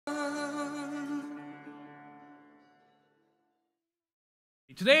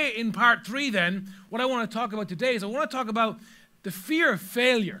Today, in part 3 then, what I want to talk about today is I want to talk about the fear of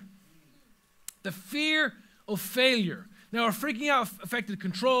failure. The fear of failure. Now, our freaking out affected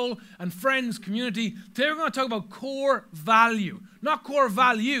control and friends, community. Today we're going to talk about core value. Not core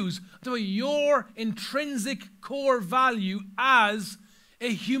values. I'm talking about your intrinsic core value as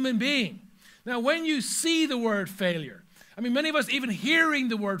a human being. Now, when you see the word failure, I mean, many of us, even hearing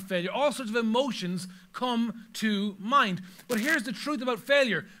the word failure, all sorts of emotions come to mind. But here's the truth about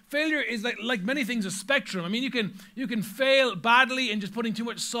failure. Failure is like many things, a spectrum. I mean, you can fail badly in just putting too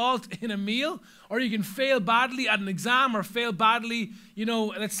much salt in a meal, or you can fail badly at an exam, or fail badly,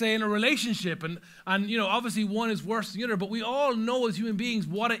 let's say in a relationship. And obviously one is worse than the other, but we all know as human beings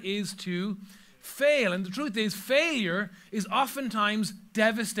what it is to fail. And the truth is, failure is oftentimes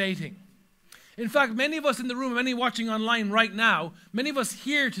devastating. In fact, many of us in the room, many watching online right now, many of us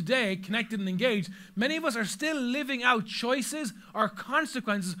here today, connected and engaged, many of us are still living out choices or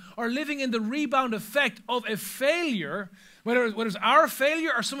consequences or living in the rebound effect of a failure, whether it's our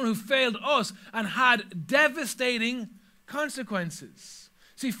failure or someone who failed us and had devastating consequences.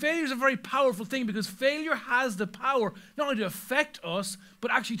 See, failure is a very powerful thing because failure has the power not only to affect us, but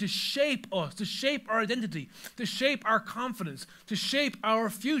actually to shape us, to shape our identity, to shape our confidence, to shape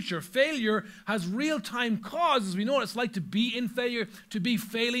our future. Failure has real-time causes. We know what it's like to be in failure, to be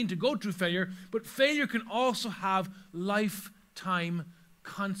failing, to go through failure, but failure can also have lifetime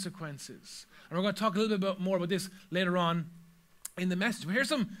consequences. And we're going to talk a little bit more about this later on in the message. But here's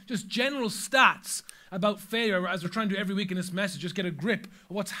some just general stats about failure as we're trying to do every week in this message, just get a grip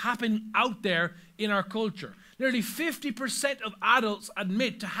of what's happening out there in our culture. Nearly 50% of adults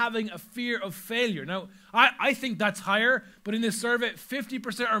admit to having a fear of failure. Now, I think that's higher, but in this survey,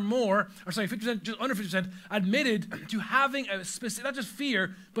 50% or more, 50%, just under 50%, admitted to having a specific, not just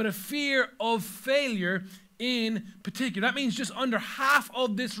fear, but a fear of failure in particular. That means just under half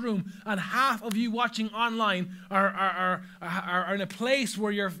of this room and half of you watching online are in a place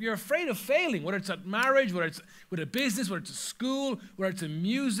where you're afraid of failing, whether it's at marriage, whether it's with a business, whether it's at school, whether it's in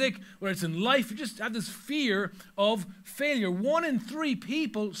music, whether it's in life. You just have this fear of failure. 1 in 3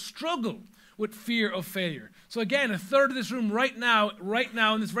 people struggle with fear of failure. So again, a third of this room right now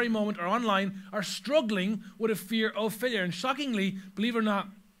in this very moment or online are struggling with a fear of failure. And shockingly, believe it or not,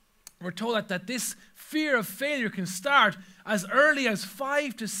 we're told that this fear of failure can start as early as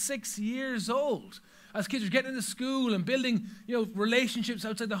 5 to 6 years old. As kids are getting into school and building, relationships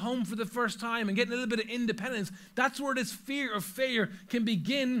outside the home for the first time and getting a little bit of independence, that's where this fear of failure can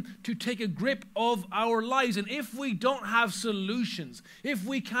begin to take a grip of our lives. And if we don't have solutions, if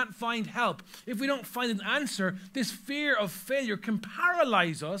we can't find help, if we don't find an answer, this fear of failure can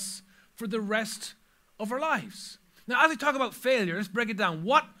paralyze us for the rest of our lives. Now, as we talk about failure, let's break it down.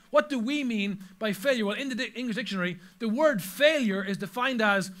 What do we mean by failure? Well, in the English dictionary, the word failure is defined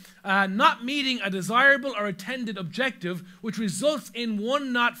as not meeting a desirable or intended objective, which results in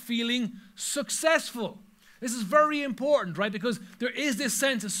one not feeling successful. This is very important, right? Because there is this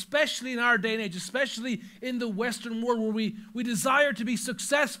sense, especially in our day and age, especially in the Western world, where we desire to be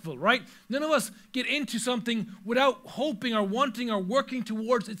successful, right? None of us get into something without hoping or wanting or working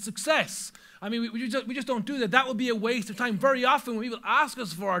towards its success. I mean, we just don't do that. That would be a waste of time. Very often when people ask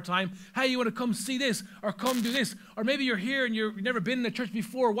us for our time, hey, you want to come see this or come do this? Or maybe you're here and you've never been in a church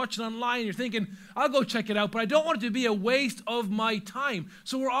before, watching online, and you're thinking, I'll go check it out, but I don't want it to be a waste of my time.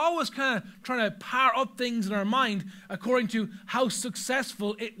 So we're always kind of trying to power up things in our mind according to how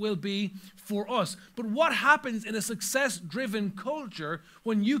successful it will be for us. But what happens in a success-driven culture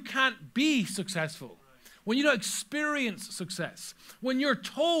when you can't be successful? When you don't experience success, when you're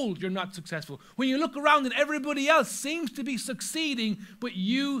told you're not successful, when you look around and everybody else seems to be succeeding, but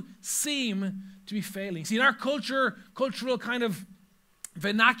you seem to be failing. See, in our cultural kind of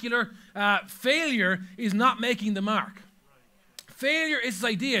vernacular, failure is not making the mark. Failure is this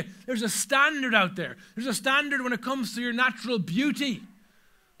idea. There's a standard out there. There's a standard when it comes to your natural beauty,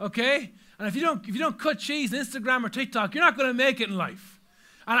 okay? And if you don't cut cheese on Instagram or TikTok, you're not going to make it in life.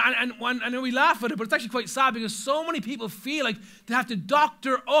 And we laugh at it, but it's actually quite sad because so many people feel like they have to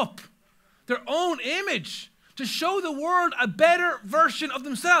doctor up their own image to show the world a better version of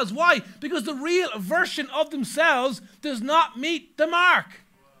themselves. Why? Because the real version of themselves does not meet the mark.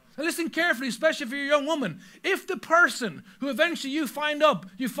 Now listen carefully, especially if you're a young woman. If the person who eventually you find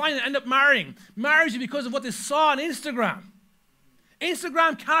and end up marries you because of what they saw on Instagram,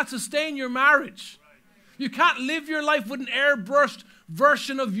 Instagram can't sustain your marriage. You can't live your life with an airbrushed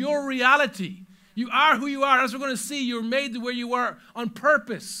version of your reality. You are who you are. As we're going to see, you're made the way you are on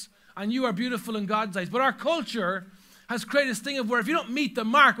purpose, and you are beautiful in God's eyes. But our culture has created this thing of where if you don't meet the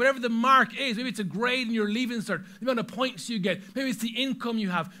mark, whatever the mark is, maybe it's a grade in your leaving cert, the amount of points you get, maybe it's the income you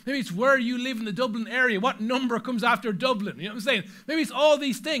have, maybe it's where you live in the Dublin area, what number comes after Dublin, you know what I'm saying? Maybe it's all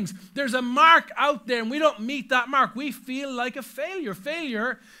these things. There's a mark out there and we don't meet that mark. We feel like a failure.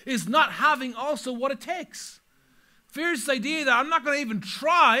 Failure is not having also what it takes. Fear is this idea that I'm not going to even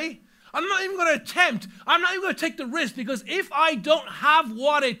try. I'm not even going to attempt. I'm not even going to take the risk because if I don't have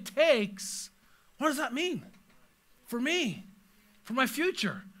what it takes, what does that mean? For me, for my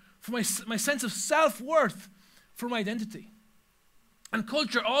future, for my sense of self-worth, for my identity. And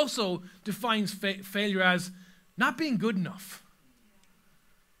culture also defines failure as not being good enough.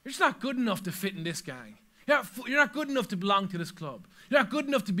 You're just not good enough to fit in this gang. You're not good enough to belong to this club. You're not good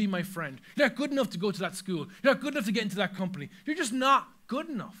enough to be my friend. You're not good enough to go to that school. You're not good enough to get into that company. You're just not good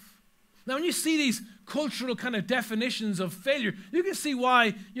enough. Now, when you see these cultural kind of definitions of failure, you can see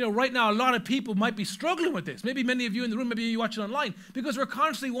why, right now a lot of people might be struggling with this. Maybe many of you in the room, maybe you watch it online, because we're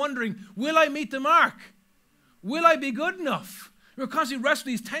constantly wondering, will I meet the mark? Will I be good enough? We're constantly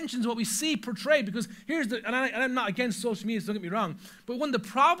wrestling these tensions, what we see portrayed, because and I'm not against social media, so don't get me wrong, but one of the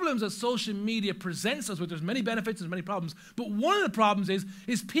problems that social media presents us with, there's many benefits, there's many problems, but one of the problems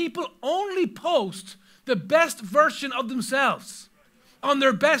is people only post the best version of themselves on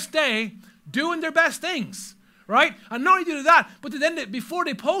their best day, doing their best things, right? And not only do that, but then before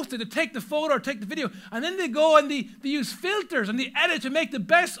they post it, they take the photo or take the video, and then they go and they use filters and they edit to make the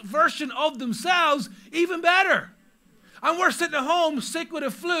best version of themselves even better. And we're sitting at home, sick with a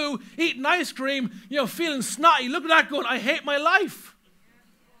flu, eating ice cream, feeling snotty, looking at that going, I hate my life.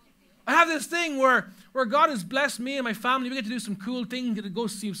 I have this thing where God has blessed me and my family. We get to do some cool things, get to go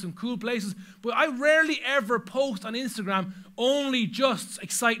see some cool places. But I rarely ever post on Instagram only just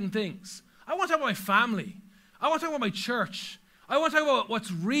exciting things. I want to talk about my family. I want to talk about my church. I want to talk about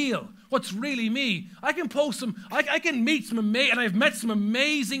what's real, what's really me. I can post I can meet some amazing, and I've met some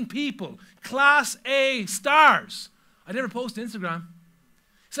amazing people, Class A stars. I never post to Instagram.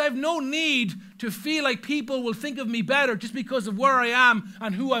 So I have no need to feel like people will think of me better just because of where I am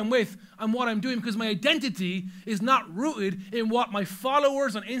and who I'm with and what I'm doing, because my identity is not rooted in what my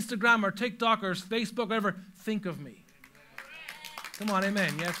followers on Instagram or TikTok or Facebook or whatever think of me. Come on,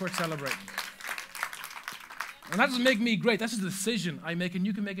 amen. Yeah, it's worth celebrating. And that doesn't make me great. That's just a decision I make, and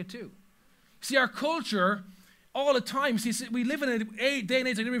you can make it too. See, our culture, all the time, we live in a day and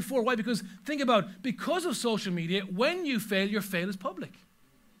age like never before. Why? Because think about, because of social media, when you fail, your fail is public.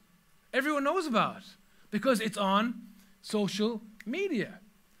 Everyone knows about it because it's on social media.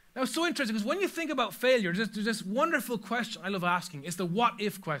 Now, it's so interesting because when you think about failure, there's this wonderful question I love asking. It's the what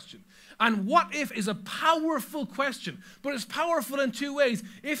if question. And what if is a powerful question, but it's powerful in two ways.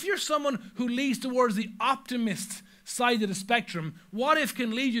 If you're someone who leads towards the optimist side of the spectrum, what if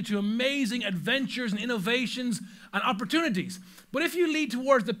can lead you to amazing adventures and innovations and opportunities. But if you lead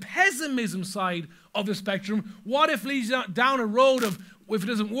towards the pessimism side of the spectrum, what if leads you down a road of, if it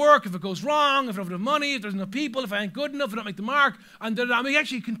doesn't work, if it goes wrong, if I don't have enough money, if there's enough people, if I ain't good enough, if I don't make the mark, and we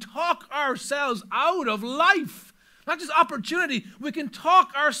actually can talk ourselves out of life. Not just opportunity, we can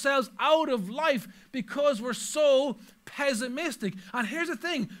talk ourselves out of life because we're so pessimistic. And here's the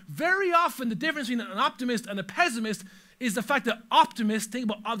thing, very often the difference between an optimist and a pessimist is the fact that optimists, think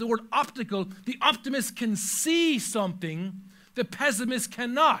about the word optical, the optimist can see something the pessimist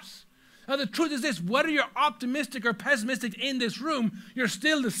cannot. Now the truth is this, whether you're optimistic or pessimistic in this room, you're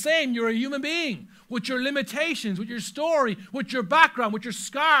still the same. You're a human being with your limitations, with your story, with your background, with your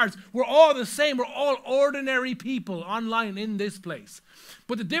scars. We're all the same. We're all ordinary people online in this place.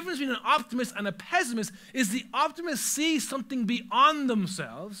 But the difference between an optimist and a pessimist is the optimist sees something beyond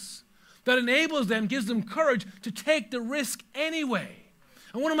themselves that enables them, gives them courage to take the risk anyway.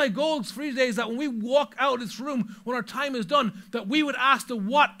 And one of my goals for you today is that when we walk out of this room, when our time is done, that we would ask the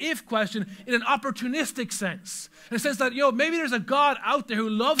what-if question in an opportunistic sense. In a sense that, maybe there's a God out there who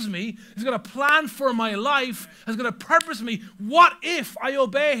loves me, has got a plan for my life, has got a purpose for me. What if I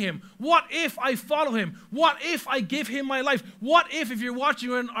obey him? What if I follow him? What if I give him my life? What if you're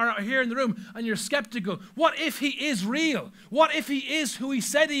watching or here in the room and you're skeptical, what if he is real? What if he is who he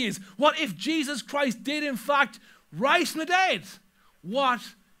said he is? What if Jesus Christ did in fact rise from the dead? What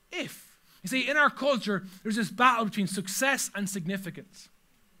if? You see, in our culture, there's this battle between success and significance.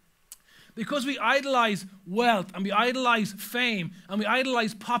 Because we idolize wealth and we idolize fame and we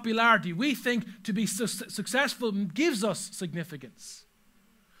idolize popularity, we think to be successful gives us significance.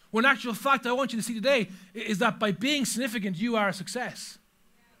 When in actual fact, I want you to see today is that by being significant, you are a success.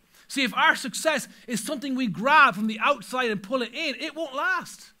 See, if our success is something we grab from the outside and pull it in, it won't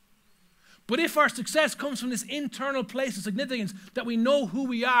last. But if our success comes from this internal place of significance, that we know who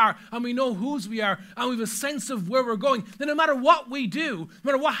we are and we know whose we are and we have a sense of where we're going, then no matter what we do,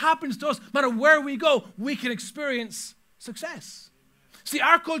 no matter what happens to us, no matter where we go, we can experience success. See,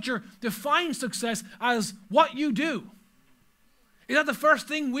 our culture defines success as what you do. Is that the first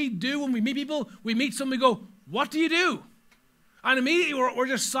thing we do when we meet people? We meet someone, we go, what do you do? And immediately we're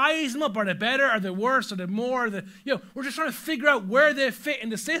just sizing them up. Are they better? Are they worse? Are they more? We're just trying to figure out where they fit in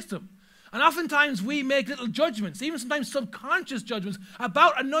the system. And oftentimes we make little judgments, even sometimes subconscious judgments,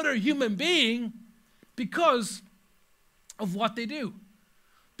 about another human being because of what they do.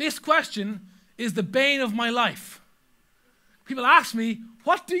 This question is the bane of my life. People ask me,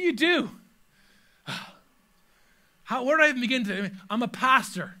 what do you do? Where do I even begin to? I'm a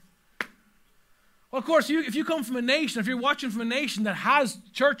pastor. Well, of course, if you come from a nation, if you're watching from a nation that has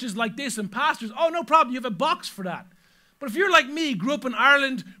churches like this and pastors, oh, no problem, you have a box for that. But if you're like me, grew up in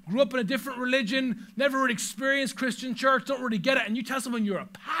Ireland, grew up in a different religion, never really experienced Christian church, don't really get it, and you tell someone you're a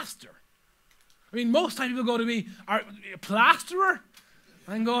pastor. I mean, most times people go to me, are you a plasterer?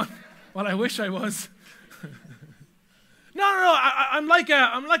 I'm going, well, I wish I was. No, I'm like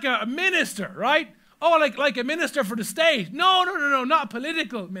a minister, right? Oh, like a minister for the state. No, not a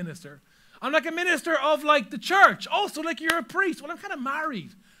political minister. I'm like a minister of like the church. Also, like you're a priest. Well, I'm kind of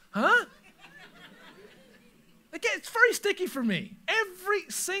married. Huh? Again, it's very sticky for me. Every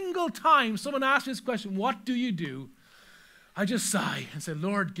single time someone asks me this question, what do you do? I just sigh and say,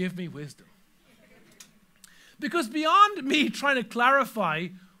 Lord, give me wisdom. Because beyond me trying to clarify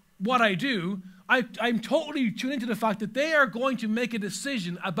what I do, I'm totally tuned into the fact that they are going to make a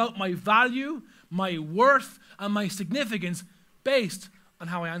decision about my value, my worth, and my significance based on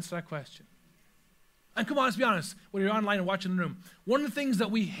how I answer that question. And come on, let's be honest, whether you're online or watching in the room, one of the things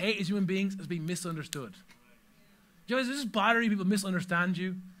that we hate as human beings is being misunderstood. Do you know, does this bother you? People misunderstand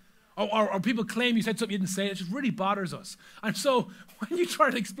you? Or people claim you said something you didn't say. It just really bothers us. And so when you try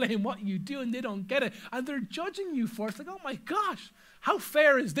to explain what you do and they don't get it, and they're judging you for it, it's like, oh my gosh, how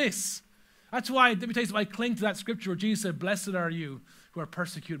fair is this? That's why, let me tell you something, I cling to that scripture where Jesus said, blessed are you who are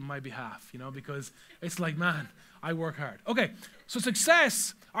persecuted on my behalf, because it's like, man, I work hard. Okay, so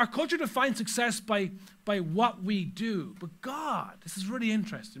success, our culture defines success by what we do. But God, this is really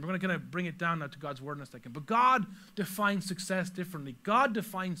interesting. We're going to kind of bring it down now to God's word in a second. But God defines success differently. God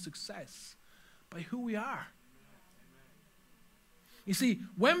defines success by who we are. You see,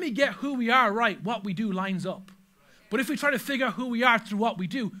 when we get who we are right, what we do lines up. But if we try to figure out who we are through what we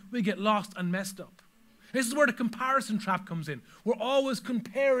do, we get lost and messed up. This is where the comparison trap comes in. We're always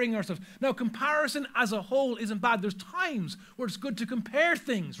comparing ourselves. Now, comparison as a whole isn't bad. There's times where it's good to compare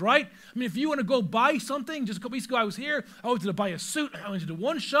things, right? I mean, if you want to go buy something, just a couple weeks ago I was here, I wanted to buy a suit, I went to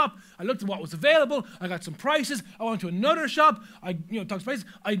one shop, I looked at what was available, I got some prices, I went to another shop, I talked to prices,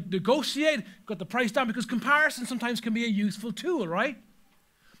 I negotiated, got the price down, because comparison sometimes can be a useful tool, right?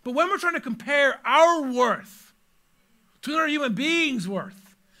 But when we're trying to compare our worth to another human being's worth,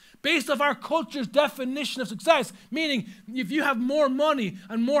 based off our culture's definition of success, meaning if you have more money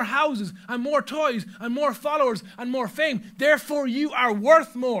and more houses and more toys and more followers and more fame, therefore you are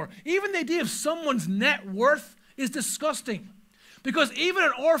worth more. Even the idea of someone's net worth is disgusting. Because even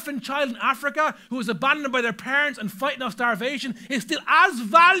an orphan child in Africa who was abandoned by their parents and fighting off starvation is still as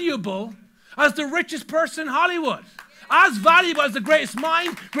valuable as the richest person in Hollywood. As valuable as the greatest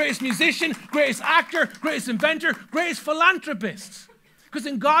mind, greatest musician, greatest actor, greatest inventor, greatest philanthropist. Because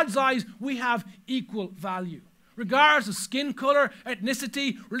in God's eyes, we have equal value. Regardless of skin color,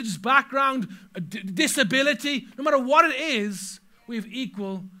 ethnicity, religious background, disability, no matter what it is, we have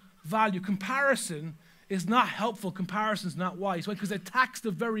equal value. Comparison is not helpful. Comparison is not wise. Because it attacks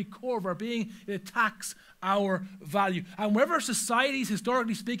the very core of our being. It attacks our value. And wherever societies,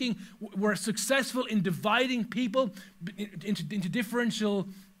 historically speaking, were successful in dividing people into differential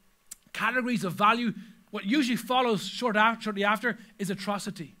categories of value, what usually follows shortly after is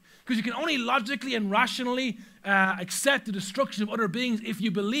atrocity. Because you can only logically and rationally accept the destruction of other beings if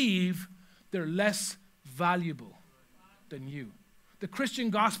you believe they're less valuable than you. The Christian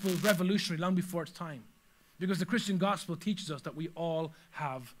gospel is revolutionary long before its time. Because the Christian gospel teaches us that we all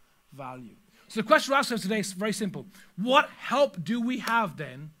have value. So the question we ask ourselves today is very simple. What help do we have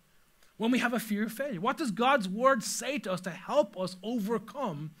then when we have a fear of failure? What does God's word say to us to help us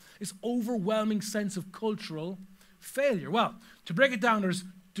overcome this overwhelming sense of cultural failure? Well, to break it down, there's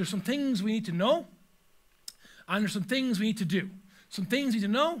some things we need to know, and there's some things we need to do. Some things we need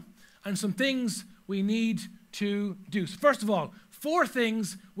to know, and some things we need to do. So first of all, 4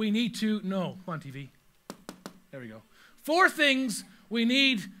 things we need to know. Come on, TV. There we go. 4 things we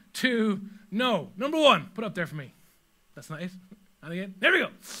need to know. Number 1, put up there for me. That's not it. And again, there we go.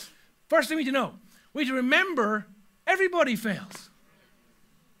 First thing we need to know, we need to remember everybody fails.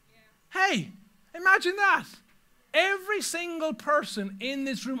 Hey, imagine that. Every single person in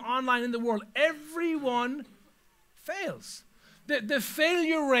this room, online, in the world, everyone fails. The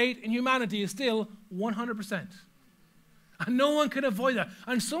failure rate in humanity is still 100%. And no one can avoid that.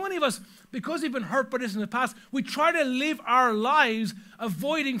 And so many of us, because we've been hurt by this in the past, we try to live our lives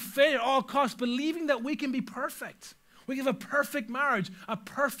avoiding failure at all costs, believing that we can be perfect. We can have a perfect marriage, a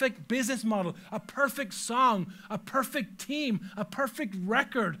perfect business model, a perfect song, a perfect team, a perfect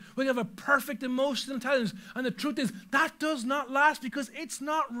record. We can have a perfect emotional intelligence. And the truth is, that does not last because it's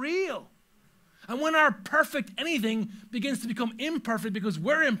not real. And when our perfect anything begins to become imperfect because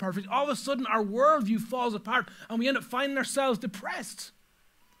we're imperfect, all of a sudden our worldview falls apart and we end up finding ourselves depressed.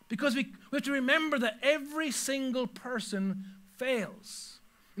 Because we have to remember that every single person fails.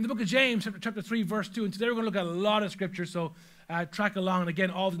 In the book of James, chapter 3, verse 2, and today we're going to look at a lot of scripture, so track along. And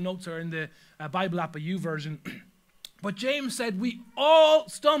again, all the notes are in the Bible app, a YouVersion. But James said, we all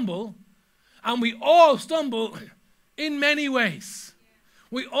stumble, and we all stumble in many ways.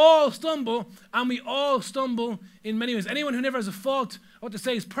 We all stumble, and we all stumble in many ways. Anyone who never has a fault, what to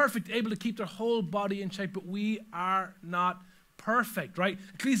say, is perfect, able to keep their whole body in shape, but we are not perfect, right?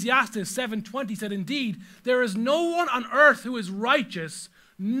 Ecclesiastes 7:20 said, indeed, there is no one on earth who is righteous,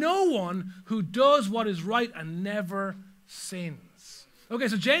 no one who does what is right and never sins. Okay,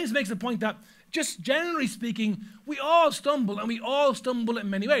 so James makes the point that just generally speaking, we all stumble, and we all stumble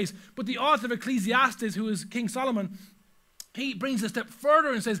in many ways. But the author of Ecclesiastes, who is King Solomon, he brings a step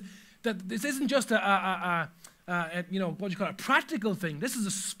further and says that this isn't just a practical thing. This is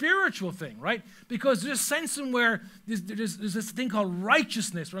a spiritual thing, right? Because there's a sense in where there's this thing called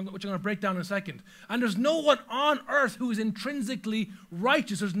righteousness, which I'm going to break down in a second. And there's no one on earth who is intrinsically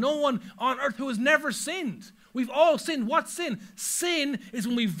righteous. There's no one on earth who has never sinned. We've all sinned. What's sin? Sin is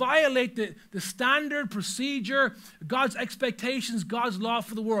when we violate the standard procedure, God's expectations, God's law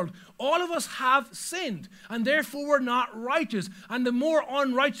for the world. All of us have sinned, and therefore we're not righteous. And the more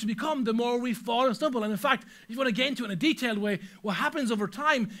unrighteous we become, the more we fall and stumble. And in fact, if you want to get into it in a detailed way, what happens over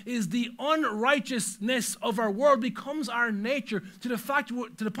time is the unrighteousness of our world becomes our nature to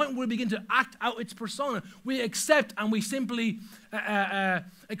the point where we begin to act out its persona. We accept and we simply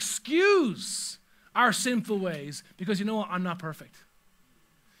excuse our sinful ways because, you know what, I'm not perfect.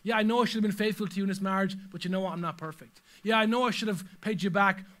 Yeah, I know I should have been faithful to you in this marriage, but you know what, I'm not perfect. Yeah, I know I should have paid you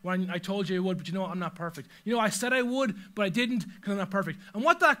back when I told you I would, but you know what, I'm not perfect. You know, I said I would, but I didn't because I'm not perfect. And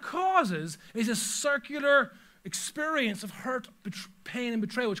what that causes is a circular experience of hurt, pain, and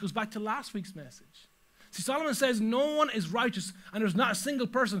betrayal, which goes back to last week's message. See, Solomon says no one is righteous, and there's not a single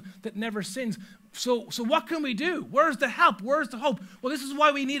person that never sins. So what can we do? Where's the help? Where's the hope? Well, this is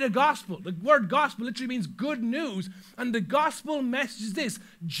why we need a gospel. The word gospel literally means good news. And the gospel message is this: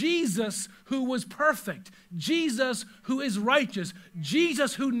 Jesus, who was perfect, Jesus, who is righteous,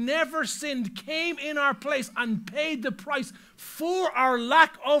 Jesus, who never sinned, came in our place and paid the price for our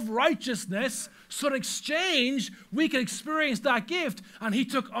lack of righteousness. So in exchange, we can experience that gift, and he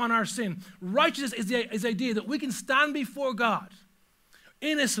took on our sin. Righteousness is the idea that we can stand before God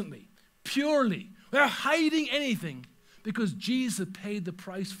innocently, purely, without hiding anything, because Jesus paid the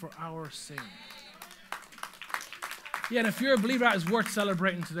price for our sin. Yeah, and if you're a believer, that is worth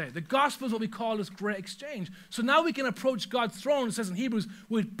celebrating today. The gospel is what we call this great exchange. So now we can approach God's throne, it says in Hebrews,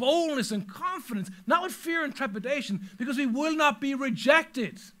 with boldness and confidence, not with fear and trepidation, because we will not be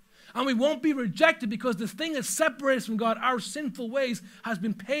rejected. And we won't be rejected because the thing that separates us from God, our sinful ways, has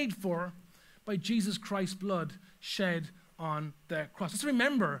been paid for by Jesus Christ's blood shed on the cross. Let's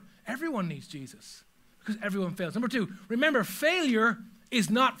remember, everyone needs Jesus because everyone fails. Number two, remember, failure is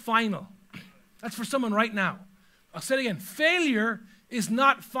not final. That's for someone right now. I'll say it again. Failure is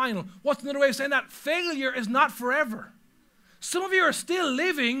not final. What's another way of saying that? Failure is not forever. Some of you are still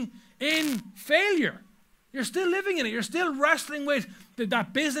living in failure. You're still living in it. You're still wrestling with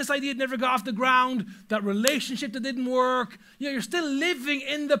that business idea that never got off the ground, that relationship that didn't work. You're still living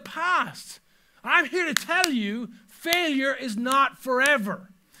in the past. I'm here to tell you, failure is not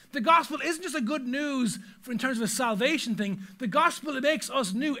forever. The gospel isn't just a good news in terms of a salvation thing. The gospel, it makes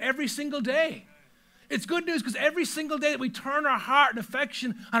us new every single day. It's good news because every single day that we turn our heart and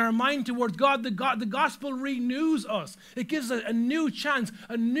affection and our mind towards God, the gospel renews us. It gives us a new chance,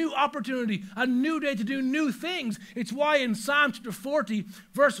 a new opportunity, a new day to do new things. It's why in Psalm chapter 40,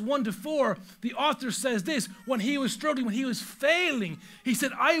 verse 1-4, the author says this: when he was struggling, when he was failing, he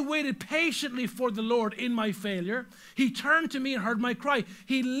said, I waited patiently for the Lord in my failure. He turned to me and heard my cry.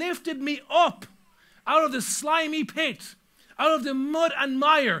 He lifted me up out of the slimy pit, out of the mud and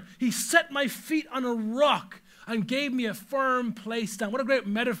mire. He set my feet on a rock, and gave me a firm place down. What a great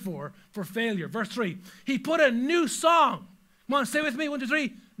metaphor for failure. Verse 3, he put a new song. Come on, say with me, 1, 2,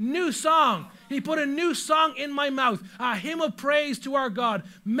 3. New song. He put a new song in my mouth, a hymn of praise to our God.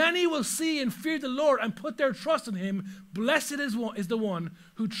 Many will see and fear the Lord and put their trust in him. Blessed is the one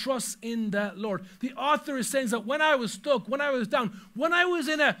who trusts in the Lord. The author is saying that when I was stuck, when I was down, when I was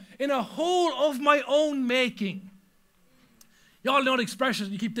in a hole of my own making. Y'all know the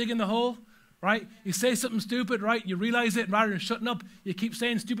expression, you keep digging the hole, right? You say something stupid, right? You realize it, and rather than shutting up, you keep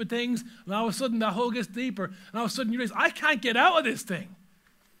saying stupid things, and all of a sudden that hole gets deeper, and all of a sudden you realize, I can't get out of this thing.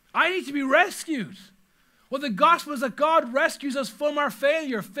 I need to be rescued. Well, the gospel is that God rescues us from our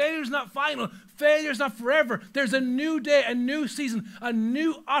failure. Failure is not final. Failure is not forever. There's a new day, a new season, a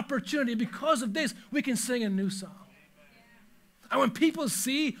new opportunity. Because of this, we can sing a new song. And when people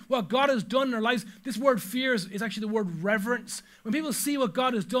see what God has done in their lives, this word fear is actually the word reverence. When people see what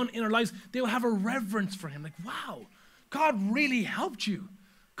God has done in their lives, they will have a reverence for him. Like, wow, God really helped you.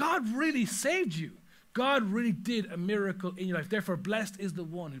 God really saved you. God really did a miracle in your life. Therefore, blessed is the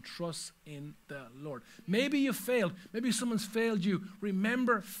one who trusts in the Lord. Maybe you failed. Maybe someone's failed you.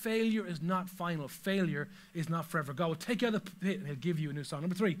 Remember, failure is not final. Failure is not forever. God will take you out of the pit and he'll give you a new song.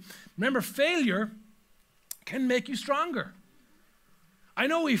 Number 3, remember, failure can make you stronger. I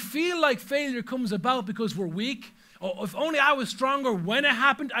know we feel like failure comes about because we're weak. Oh, if only I was stronger when it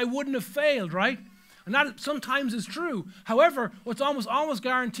happened, I wouldn't have failed, right? And that sometimes is true. However, what's almost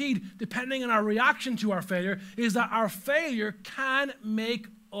guaranteed, depending on our reaction to our failure, is that our failure can make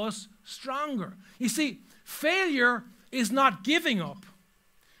us stronger. You see, failure is not giving up.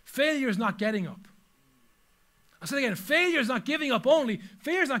 Failure is not getting up. I'll say it again, failure is not giving up only.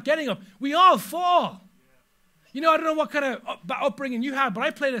 Failure is not getting up. We all fall. You know, I don't know what kind of upbringing you had, but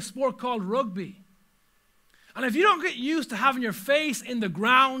I played a sport called rugby. And if you don't get used to having your face in the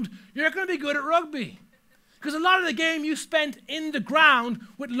ground, you're not going to be good at rugby. Because a lot of the game you spent in the ground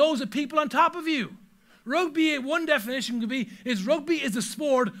with loads of people on top of you. Rugby, one definition could be, is rugby is the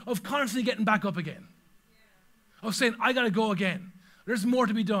sport of constantly getting back up again. Of saying, I got to go again. There's more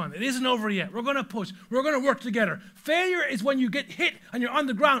to be done. It isn't over yet. We're going to push. We're going to work together. Failure is when you get hit and you're on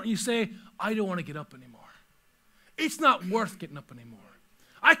the ground and you say, I don't want to get up anymore. It's not worth getting up anymore.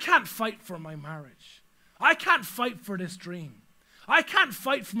 I can't fight for my marriage. I can't fight for this dream. I can't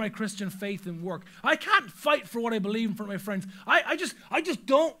fight for my Christian faith and work. I can't fight for what I believe in front of my friends. I just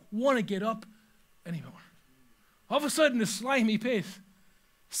don't want to get up anymore. All of a sudden, the slimy pit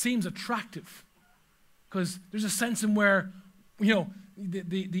seems attractive because there's a sense in where, you know,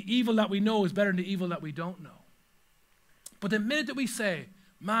 the evil that we know is better than the evil that we don't know. But the minute that we say,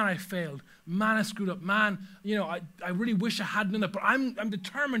 man, I failed. Man, I screwed up. Man, you know, I really wish I hadn't done that, but I'm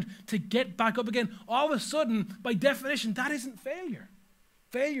determined to get back up again. All of a sudden, by definition, that isn't failure.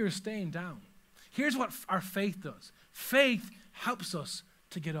 Failure is staying down. Here's what our faith does. Faith helps us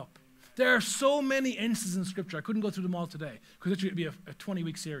to get up. There are so many instances in Scripture. I couldn't go through them all today because it would be a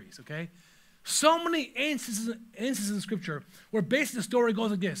 20-week series, okay? So many instances in Scripture where basically the story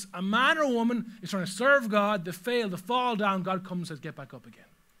goes like this. A man or a woman is trying to serve God, they fail, they fall down, God comes and says, get back up again.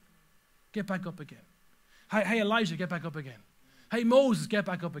 Get back up again. Hey, Elijah, get back up again. Hey, Moses, get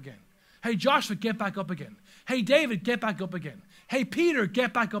back up again. Hey, Joshua, get back up again. Hey, David, get back up again. Hey, Peter,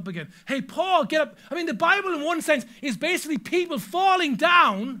 get back up again. Hey, Paul, get up. I mean, the Bible in one sense is basically people falling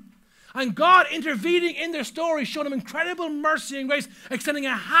down and God intervening in their story, showing them incredible mercy and grace, extending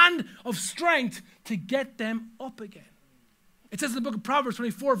a hand of strength to get them up again. It says in the book of Proverbs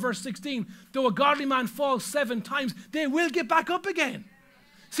 24, verse 16, though a godly man falls 7 times, they will get back up again.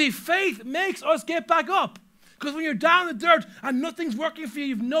 See, faith makes us get back up. Because when you're down in the dirt and nothing's working for you,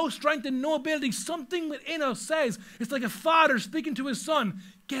 you have no strength and no ability, something within us says, it's like a father speaking to his son,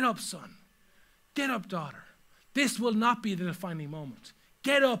 get up, son. Get up, daughter. This will not be the defining moment.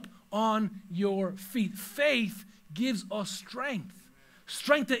 Get up on your feet. Faith gives us strength.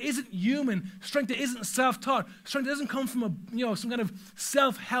 Strength that isn't human, strength that isn't self-taught, strength that doesn't come from some kind of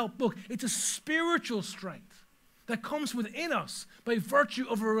self-help book. It's a spiritual strength that comes within us by virtue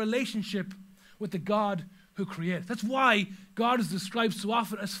of a relationship with the God who created. That's why God is described so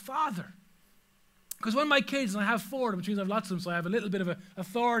often as Father. Because when my kids, and I have 4 of them, which means I have lots of them, so I have a little bit of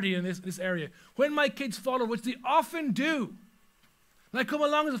authority in this area. When my kids fall over, which they often do, and I come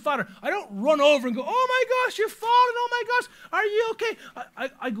along as a father, I don't run over and go, oh my gosh, you're falling, oh my gosh, are you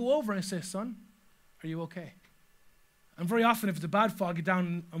okay? I go over and I say, son, are you okay? And very often, if it's a bad fall, I get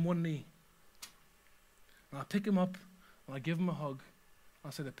down on one knee. And I'll pick him up, and I'll give him a hug.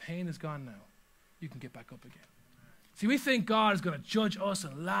 I'll say, the pain is gone now. You can get back up again. See, we think God is going to judge us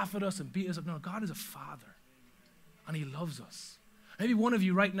and laugh at us and beat us up. No, God is a father, and he loves us. Maybe one of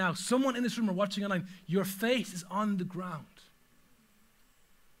you right now, someone in this room or watching online, your face is on the ground.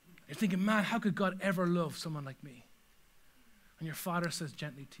 You're thinking, man, how could God ever love someone like me? And your Father says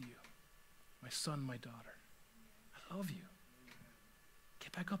gently to you, my son, my daughter, I love you.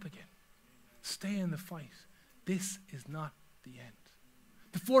 Get back up again. Stay in the fight. This is not the end.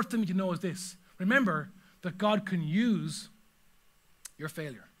 The fourth thing you know is this. Remember that God can use your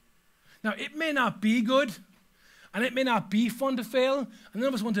failure. Now, it may not be good, and it may not be fun to fail, and none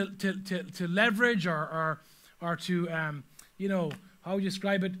of us want to leverage or to, how would you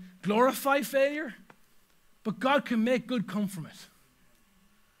describe it, glorify failure, but God can make good come from it.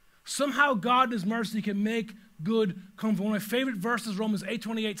 Somehow God in his mercy can make good come from it. One of my favorite verses, Romans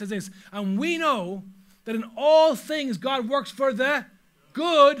 8:28 says this, and we know that in all things God works for the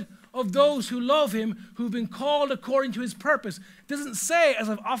good of those who love him, who've been called according to his purpose. It doesn't say, as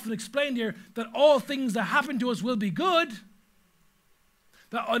I've often explained here, that all things that happen to us will be good.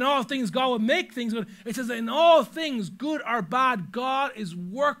 That in all things God will make things good. It says that in all things, good or bad, God is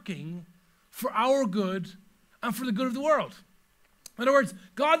working for our good and for the good of the world. In other words,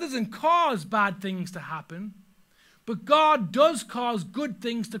 God doesn't cause bad things to happen, but God does cause good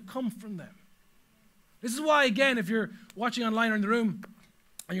things to come from them. This is why, again, if you're watching online or in the room,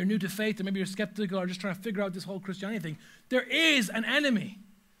 and you're new to faith, or maybe you're skeptical or just trying to figure out this whole Christianity thing, there is an enemy.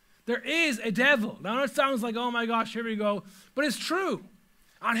 There is a devil. Now, it sounds like, oh my gosh, here we go. But it's true.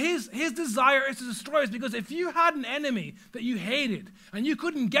 And his desire is to destroy us, because if you had an enemy that you hated and you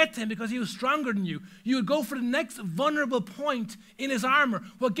couldn't get to him because he was stronger than you would go for the next vulnerable point in his armor.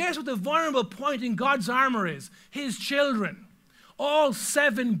 Well, guess what the vulnerable point in God's armor is? His children. All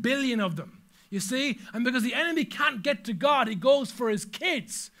 7 billion of them. You see? And because the enemy can't get to God, he goes for his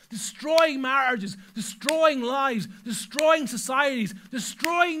kids, destroying marriages, destroying lives, destroying societies,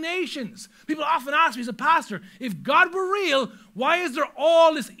 destroying nations. People often ask me as a pastor, if God were real, why is there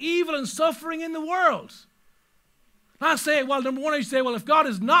all this evil and suffering in the world? And I say, well, number one, I say, well, if God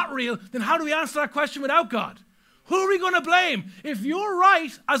is not real, then how do we answer that question without God? Who are we going to blame? If you're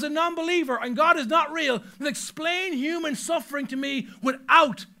right as a non-believer and God is not real, then explain human suffering to me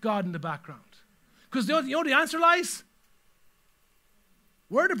without God in the background. Because you know the answer lies?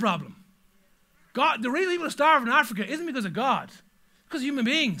 We're the problem. God, the reason people are starving in Africa isn't because of God. It's because of human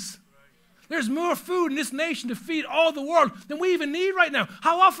beings. There's more food in this nation to feed all the world than we even need right now.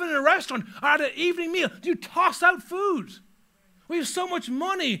 How often in a restaurant or at an evening meal do you toss out food? We have so much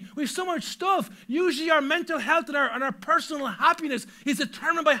money. We have so much stuff. Usually our mental health and our personal happiness is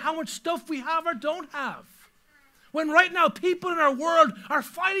determined by how much stuff we have or don't have. When right now people in our world are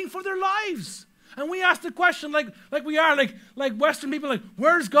fighting for their lives. And we ask the question like Western people, like,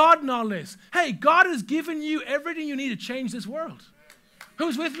 where's God in all this? Hey, God has given you everything you need to change this world.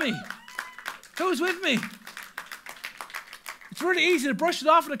 Who's with me? Who's with me? It's really easy to brush it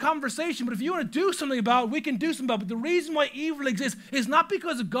off in a conversation, but if you want to do something about it, we can do something about it. But the reason why evil exists is not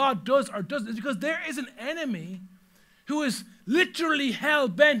because God does or doesn't. It's because there is an enemy who is literally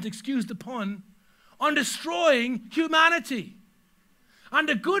hell-bent, excuse the pun, on destroying humanity. And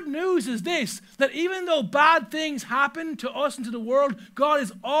the good news is this, that even though bad things happen to us and to the world, God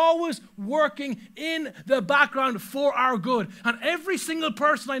is always working in the background for our good. And every single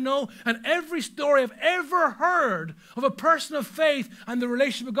person I know and every story I've ever heard of a person of faith and the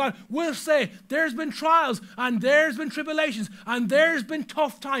relationship with God will say, there's been trials and there's been tribulations and there's been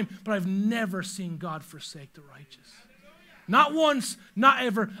tough time, but I've never seen God forsake the righteous. Not once, not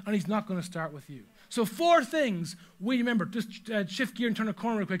ever, and he's not going to start with you. So 4 things we remember, just shift gear and turn a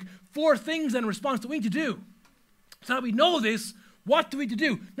corner real quick. 4 things in response that we need to do. So that we know this, what do we need to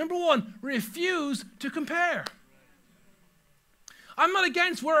do? Number 1, refuse to compare. I'm not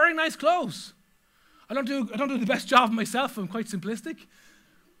against wearing nice clothes. I don't do the best job myself, I'm quite simplistic.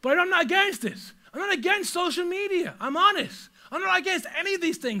 But I'm not against it. I'm not against social media, I'm on it. I'm not against any of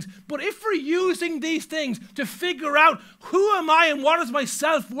these things, but if we're using these things to figure out who am I and what is my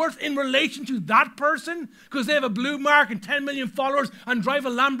self-worth in relation to that person, because they have a blue mark and 10 million followers and drive a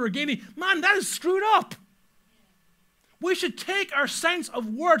Lamborghini, man, that is screwed up. We should take our sense of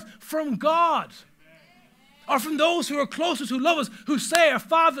worth from God, or from those who are closest, who love us, who say, our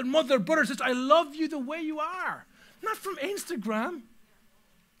father, mother, brother, sister, I love you the way you are. Not from Instagram.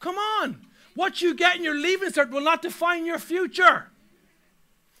 Come on. What you get in your leaving cert will not define your future.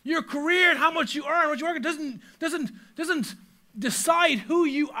 Your career and how much you earn, what you work, doesn't decide who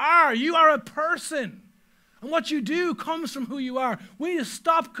you are. You are a person. And what you do comes from who you are. We need to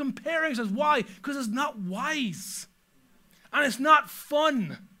stop comparing ourselves. Why? Because it's not wise. And it's not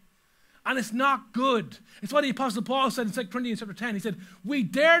fun. and it's not good. It's what the Apostle Paul said in 2 Corinthians chapter 10. He said, we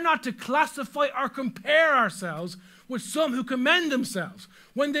dare not to classify or compare ourselves with some who commend themselves.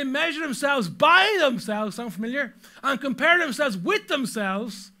 When they measure themselves by themselves, sound familiar? And compare themselves with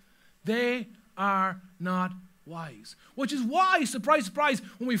themselves, they are not wise. Which is why, surprise, surprise,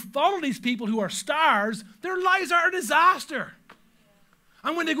 when we follow these people who are stars, their lives are a disaster.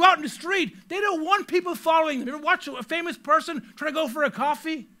 And when they go out in the street, they don't want people following them. You ever watch a famous person try to go for a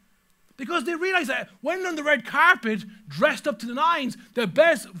coffee? Because they realize that when they're on the red carpet, dressed up to the nines, the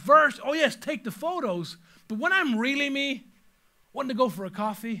best verse, oh yes, take the photos. But when I'm really me, wanting to go for a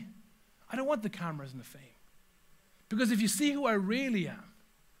coffee, I don't want the cameras and the fame. Because if you see who I really am,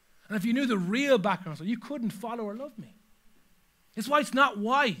 and if you knew the real background, so you couldn't follow or love me. It's why it's not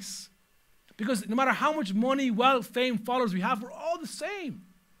wise. Because no matter how much money, wealth, fame, followers we have, we're all the same.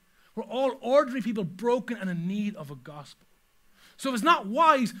 We're all ordinary people, broken and in need of a gospel. So if it's not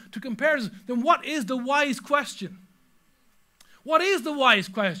wise to compare us, then what is the wise question? What is the wise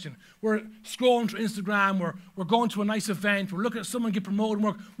question? We're scrolling through Instagram, we're going to a nice event, we're looking at someone get promoted and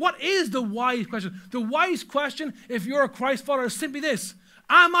work. What is the wise question? The wise question, if you're a Christ follower, is simply this: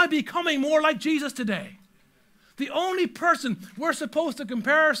 am I becoming more like Jesus today? The only person we're supposed to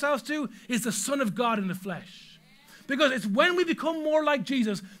compare ourselves to is the Son of God in the flesh. Because it's when we become more like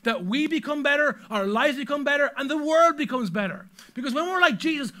Jesus that we become better, our lives become better, and the world becomes better. Because when we're like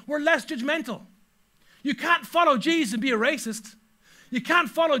Jesus, we're less judgmental. You can't follow Jesus and be a racist. You can't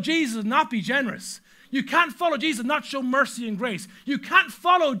follow Jesus and not be generous. You can't follow Jesus and not show mercy and grace. You can't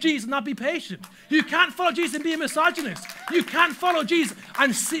follow Jesus and not be patient. You can't follow Jesus and be a misogynist. You can't follow Jesus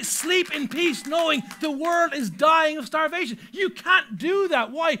and sleep in peace knowing the world is dying of starvation. You can't do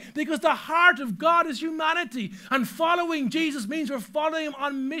that. Why? Because the heart of God is humanity. And following Jesus means we're following him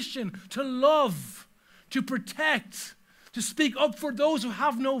on mission to love, to protect, to speak up for those who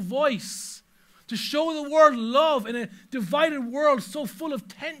have no voice, to show the world love in a divided world so full of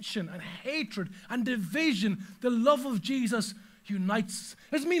tension and hatred and division. The love of Jesus unites.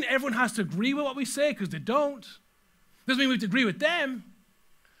 Doesn't mean everyone has to agree with what we say, because they don't. Doesn't mean we have to agree with them.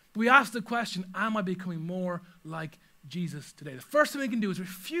 But we ask the question, am I becoming more like Jesus today? The first thing we can do is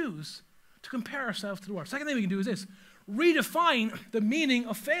refuse to compare ourselves to the world. Second thing we can do is this: redefine the meaning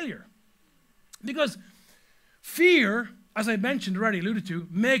of failure. Because fear, as I mentioned already, alluded to,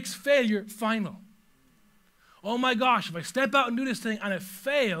 makes failure final. Oh my gosh, if I step out and do this thing and it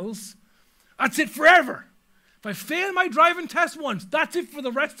fails, that's it forever. If I fail my driving test once, that's it for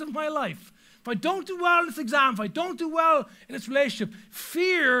the rest of my life. If I don't do well in this exam, if I don't do well in this relationship,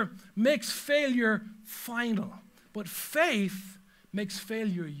 fear makes failure final. But faith makes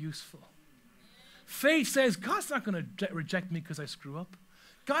failure useful. Faith says, God's not going to reject me because I screw up.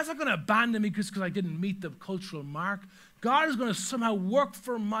 God's not going to abandon me because I didn't meet the cultural mark. God is going to somehow work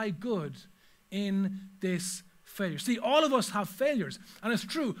for my good in this failure. See, all of us have failures. And it's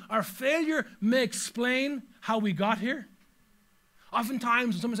true. Our failure may explain how we got here.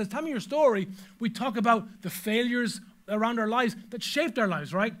 Oftentimes, when someone says, tell me your story, we talk about the failures around our lives that shaped our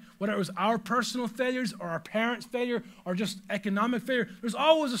lives, right? Whether it was our personal failures or our parents' failure or just economic failure, there's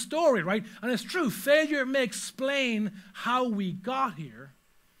always a story, right? And it's true. Failure may explain how we got here.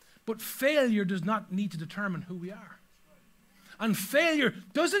 But failure does not need to determine who we are. And failure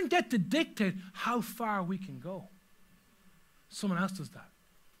doesn't get to dictate how far we can go. Someone else does that.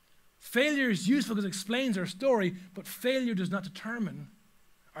 Failure is useful because it explains our story, but failure does not determine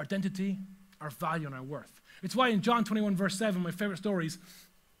our identity, our value, and our worth. It's why in John 21, verse 7, my favorite stories,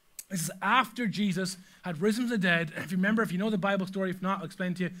 this is after Jesus had risen from the dead. If you remember, if you know the Bible story, if not, I'll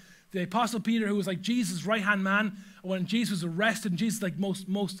explain to you. The Apostle Peter, who was like Jesus' right-hand man, when Jesus was arrested, and Jesus' like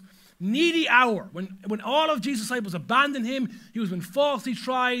most needy hour, when all of Jesus' disciples abandoned him, he was been falsely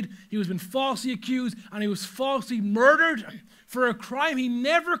tried, he was been falsely accused, and he was falsely murdered for a crime he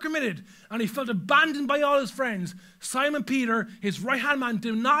never committed, and he felt abandoned by all his friends. Simon Peter, his right-hand man,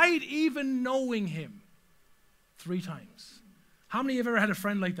 denied even knowing him 3 times. How many of you have ever had a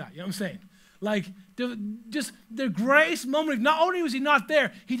friend like that? You know what I'm saying? Like, just the greatest moment, not only was he not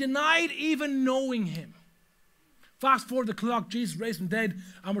there, he denied even knowing him. Fast forward the clock, Jesus raised from the dead,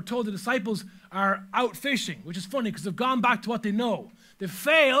 and we're told the disciples are out fishing, which is funny because they've gone back to what they know. They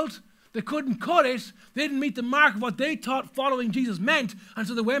failed, they couldn't cut it, they didn't meet the mark of what they thought following Jesus meant, and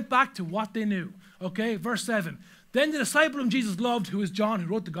so they went back to what they knew. Okay, verse 7. Then the disciple whom Jesus loved, who is John,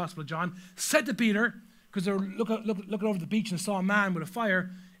 who wrote the Gospel of John, said to Peter, because they were looking over the beach and saw a man with a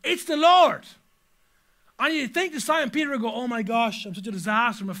fire, it's the Lord. And you think to Simon Peter would go, oh my gosh, I'm such a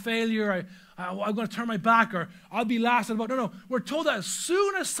disaster, I'm a failure, I'm going to turn my back, or I'll be last at the boat. No. We're told that as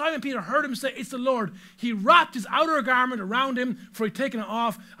soon as Simon Peter heard him say, it's the Lord, he wrapped his outer garment around him, for he'd taken it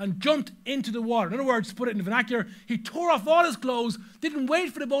off, and jumped into the water. In other words, to put it in the vernacular, he tore off all his clothes, didn't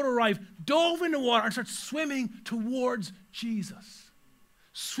wait for the boat to arrive, dove in the water, and started swimming towards Jesus.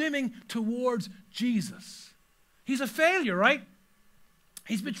 Swimming towards Jesus. He's a failure, right?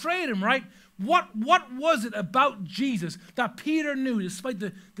 He's betrayed him, right? What was it about Jesus that Peter knew, despite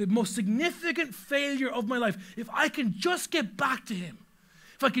the most significant failure of my life? If I can just get back to him,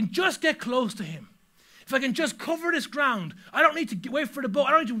 if I can just get close to him, if I can just cover this ground, I don't need to wait for the boat,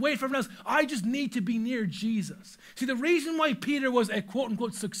 I don't need to wait for everyone else, I just need to be near Jesus. See, the reason why Peter was a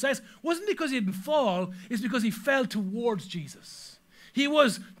quote-unquote success wasn't because he didn't fall, it's because he fell towards Jesus. He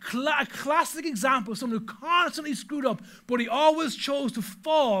was a classic example of someone who constantly screwed up, but he always chose to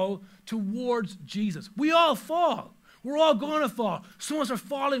fall towards Jesus. We all fall. We're all going to fall. Some of us are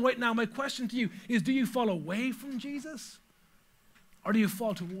falling right now. My question to you is, do you fall away from Jesus? Or do you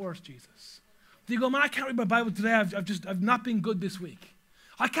fall towards Jesus? Do you go, man, I can't read my Bible today. I've not been good this week.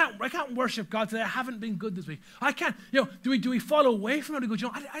 I can't worship God today. I haven't been good this week. I can't, do we fall away from it? Do we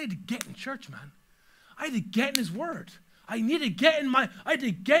go, I need to get in church, man. I need to get in his word. I need to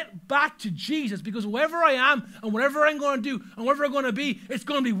get back to Jesus, because wherever I am and whatever I'm going to do and wherever I'm going to be, it's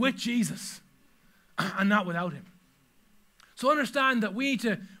going to be with Jesus and not without him. So understand that we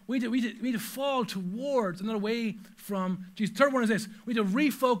need to fall towards and not away from Jesus. Third one is this. We need to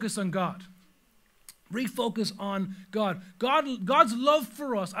refocus on God. Refocus on God. God's love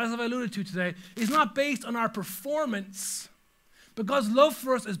for us, as I've alluded to today, is not based on our performance, but God's love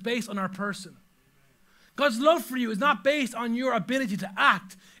for us is based on our person. God's love for you is not based on your ability to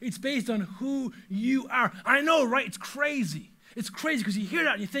act. It's based on who you are. And I know, right? It's crazy. It's crazy because you hear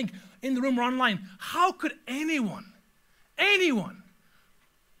that and you think, in the room or online, how could anyone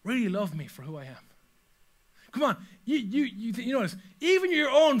really love me for who I am? Come on, you know this. Even your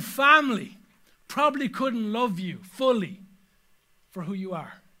own family probably couldn't love you fully for who you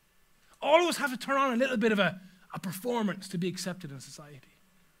are. All of us have to turn on a little bit of a performance to be accepted in society.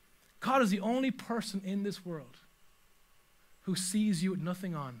 God is the only person in this world who sees you with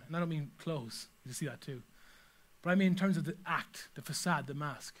nothing on. And I don't mean clothes. You see that too. But I mean in terms of the act, the facade, the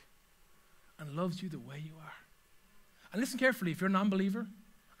mask. And loves you the way you are. And listen carefully. If you're a non-believer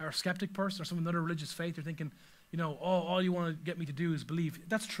or a skeptic person or someone with another religious faith, you're thinking, all you want to get me to do is believe.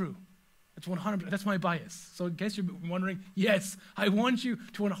 That's true. That's 100%. That's my bias. So in case you're wondering, yes, I want you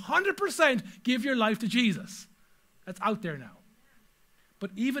to 100% give your life to Jesus. That's out there now. But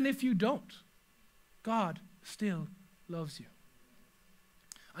even if you don't, God still loves you.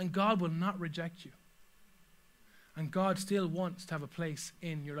 And God will not reject you. And God still wants to have a place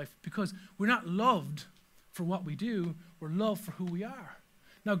in your life, because we're not loved for what we do, we're loved for who we are.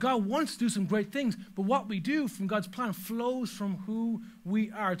 Now, God wants to do some great things, but what we do from God's plan flows from who we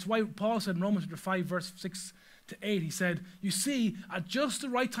are. It's why Paul said in Romans 5, verse 6 to 8, he said, you see, at just the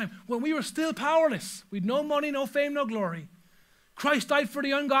right time, when we were still powerless, we had no money, no fame, no glory, Christ died for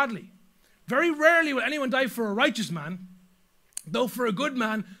the ungodly. Very rarely will anyone die for a righteous man, though for a good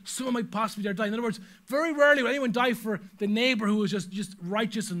man, someone might possibly dare die. In other words, very rarely will anyone die for the neighbor who was just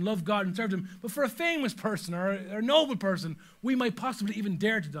righteous and loved God and served him. But for a famous person or a noble person, we might possibly even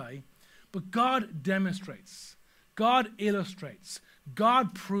dare to die. But God demonstrates, God illustrates,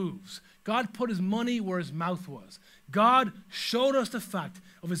 God proves, God put his money where his mouth was. God showed us the fact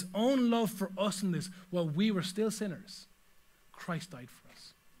of his own love for us in this while we were still sinners. Christ died for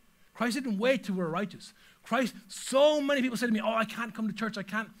us. Christ didn't wait till we were righteous. Christ, so many people say to me, I can't come to church, I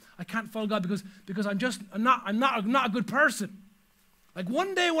can't follow God because I'm not a good person. Like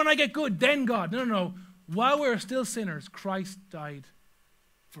one day when I get good, then God. No. While we're still sinners, Christ died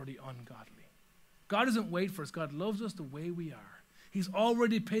for the ungodly. God doesn't wait for us. God loves us the way we are. He's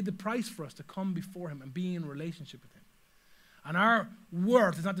already paid the price for us to come before him and be in relationship with him. And our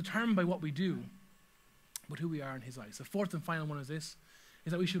worth is not determined by what we do, but who we are in his eyes. The fourth and final one is this,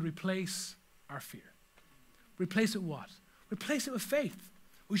 is that we should replace our fear. Replace it what? Replace it with faith.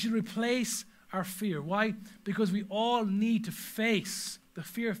 We should replace our fear. Why? Because we all need to face the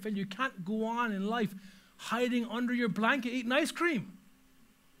fear of failure. You can't go on in life hiding under your blanket eating ice cream.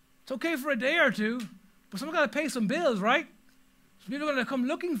 It's okay for a day or two, but someone's got to pay some bills, right? So people are going to come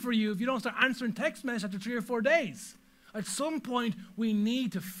looking for you if you don't start answering text messages after 3 or 4 days. At some point, we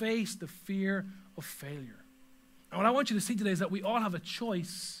need to face the fear of failure. And what I want you to see today is that we all have a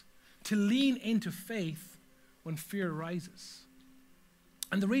choice to lean into faith when fear arises.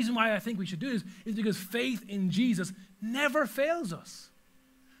 And the reason why I think we should do this is because faith in Jesus never fails us.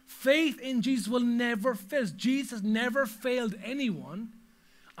 Faith in Jesus will never fail us. Jesus never failed anyone,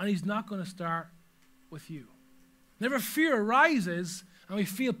 and he's not going to start with you. Whenever fear arises and we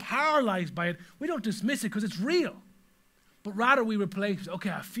feel paralyzed by it, we don't dismiss it because it's real. But rather we replace, okay,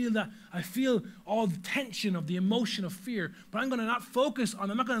 I feel all the tension of the emotion of fear, but I'm going to not focus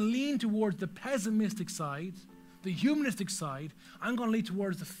on, I'm not going to lean towards the pessimistic side, the humanistic side. I'm going to lean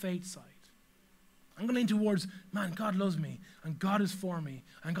towards the faith side. I'm going to lean towards, man, God loves me, and God is for me,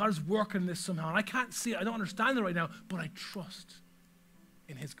 and God is working this somehow. And I can't see it, I don't understand it right now, but I trust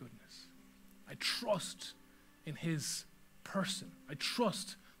in his goodness. I trust in his person. I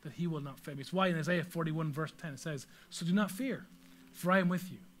trust that he will not fail me. It's why in Isaiah 41 verse 10 it says, so do not fear, for I am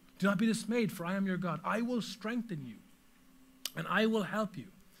with you. Do not be dismayed, for I am your God. I will strengthen you, and I will help you.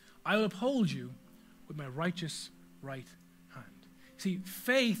 I will uphold you with my righteous right hand. See,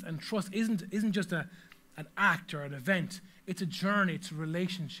 faith and trust isn't just an act or an event. It's a journey. It's a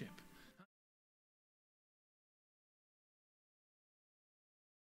relationship.